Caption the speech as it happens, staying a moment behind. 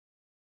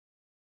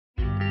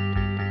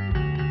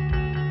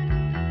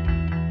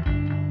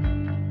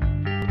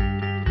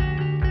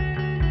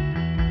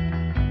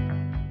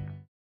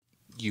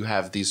you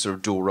have these sort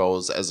of dual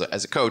roles as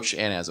a coach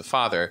and as a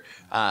father.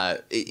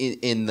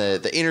 In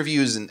the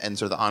interviews and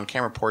sort of the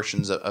on-camera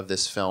portions of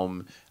this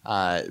film,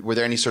 were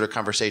there any sort of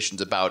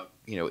conversations about,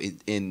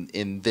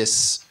 in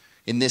this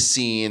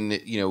scene,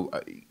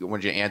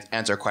 when you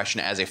answer a question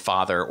as a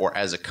father or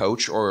as a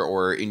coach,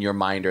 or in your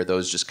mind, are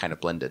those just kind of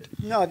blended?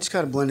 No, it just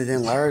kind of blended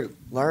in.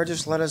 Lara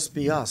just let us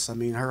be us. I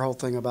mean, her whole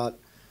thing about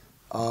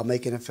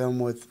making a film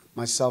with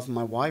myself and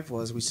my wife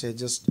was, we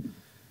said,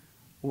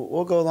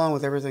 we'll go along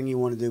with everything you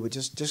want to do, but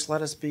just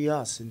let us be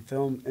us and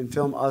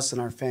film us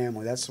and our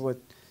family.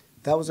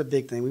 That was a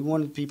big thing. We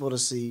wanted people to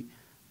see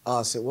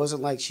us. It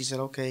wasn't like she said,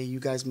 okay, you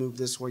guys move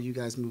this way, you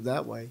guys move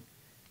that way.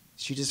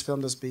 She just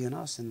filmed us being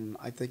us, and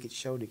I think it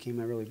showed. It came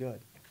out really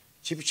good.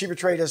 She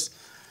portrayed us,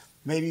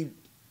 maybe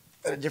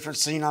at a different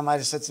scene, I might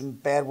have said some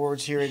bad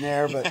words here and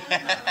there,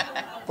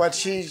 but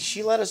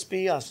she let us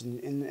be us,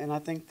 and I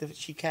think that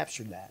she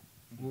captured that.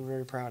 We're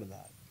very proud of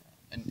that.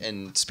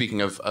 And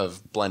speaking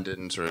of blended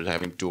and sort of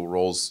having dual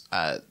roles,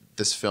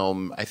 this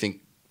film, I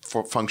think,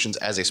 functions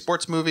as a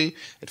sports movie.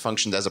 It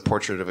functions as a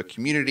portrait of a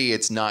community.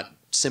 It's not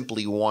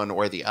simply one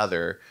or the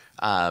other.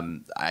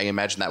 I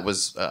imagine that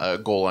was a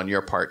goal on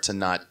your part, to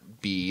not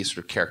be sort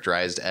of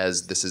characterized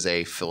as this is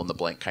a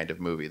fill-in-the-blank kind of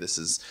movie. This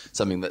is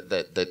something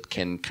that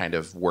can kind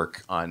of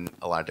work on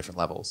a lot of different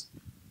levels.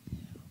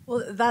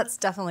 Well, that's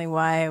definitely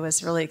why I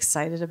was really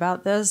excited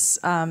about this.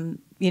 If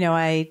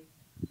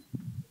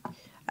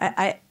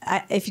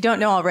you don't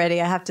know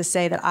already, I have to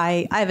say that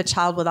I have a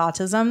child with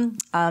autism.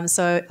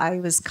 So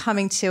I was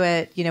coming to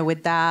it,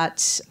 with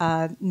that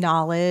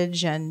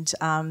knowledge and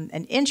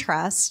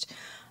interest.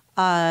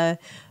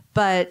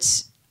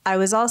 But I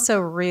was also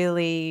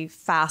really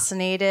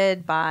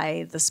fascinated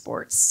by the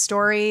sports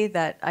story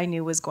that I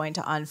knew was going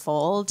to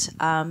unfold.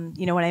 When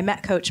I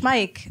met Coach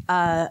Mike,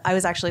 I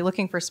was actually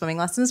looking for swimming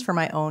lessons for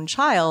my own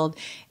child,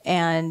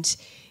 and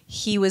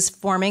he was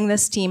forming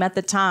this team at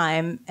the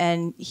time,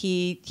 and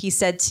he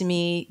said to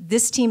me,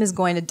 "This team is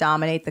going to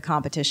dominate the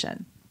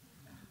competition."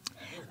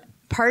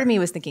 Part of me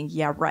was thinking,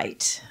 yeah,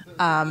 right.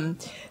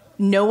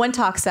 No one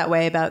talks that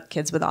way about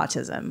kids with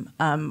autism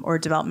or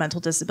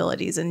developmental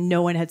disabilities, and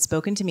no one had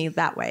spoken to me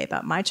that way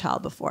about my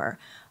child before.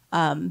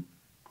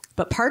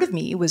 But part of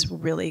me was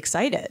really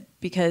excited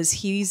because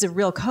he's a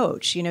real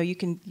coach.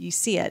 You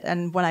see it.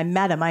 And when I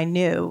met him, I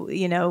knew,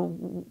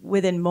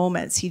 within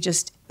moments, he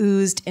just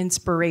oozed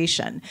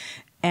inspiration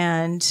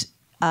and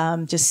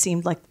just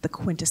seemed like the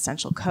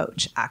quintessential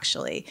coach,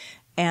 actually.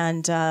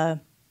 And I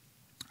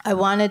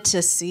wanted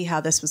to see how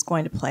this was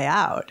going to play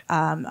out.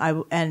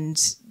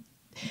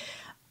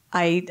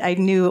 I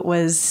knew it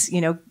was,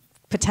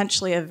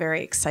 potentially a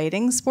very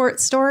exciting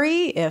sports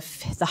story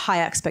if the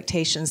high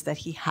expectations that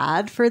he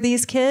had for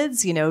these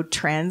kids,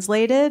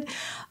 translated.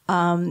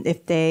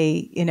 If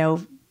they,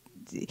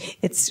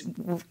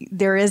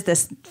 there is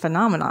this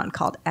phenomenon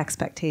called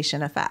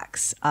expectation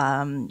effects,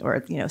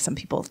 or some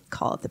people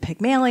call it the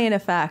Pygmalion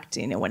effect.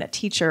 When a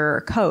teacher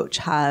or coach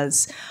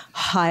has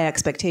high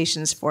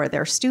expectations for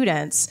their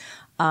students,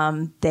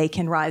 they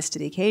can rise to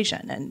the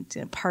occasion.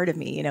 And part of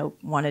me,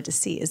 wanted to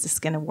see, is this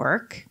going to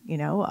work?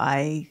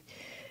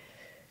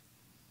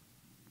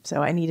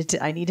 So I needed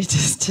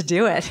to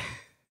do it.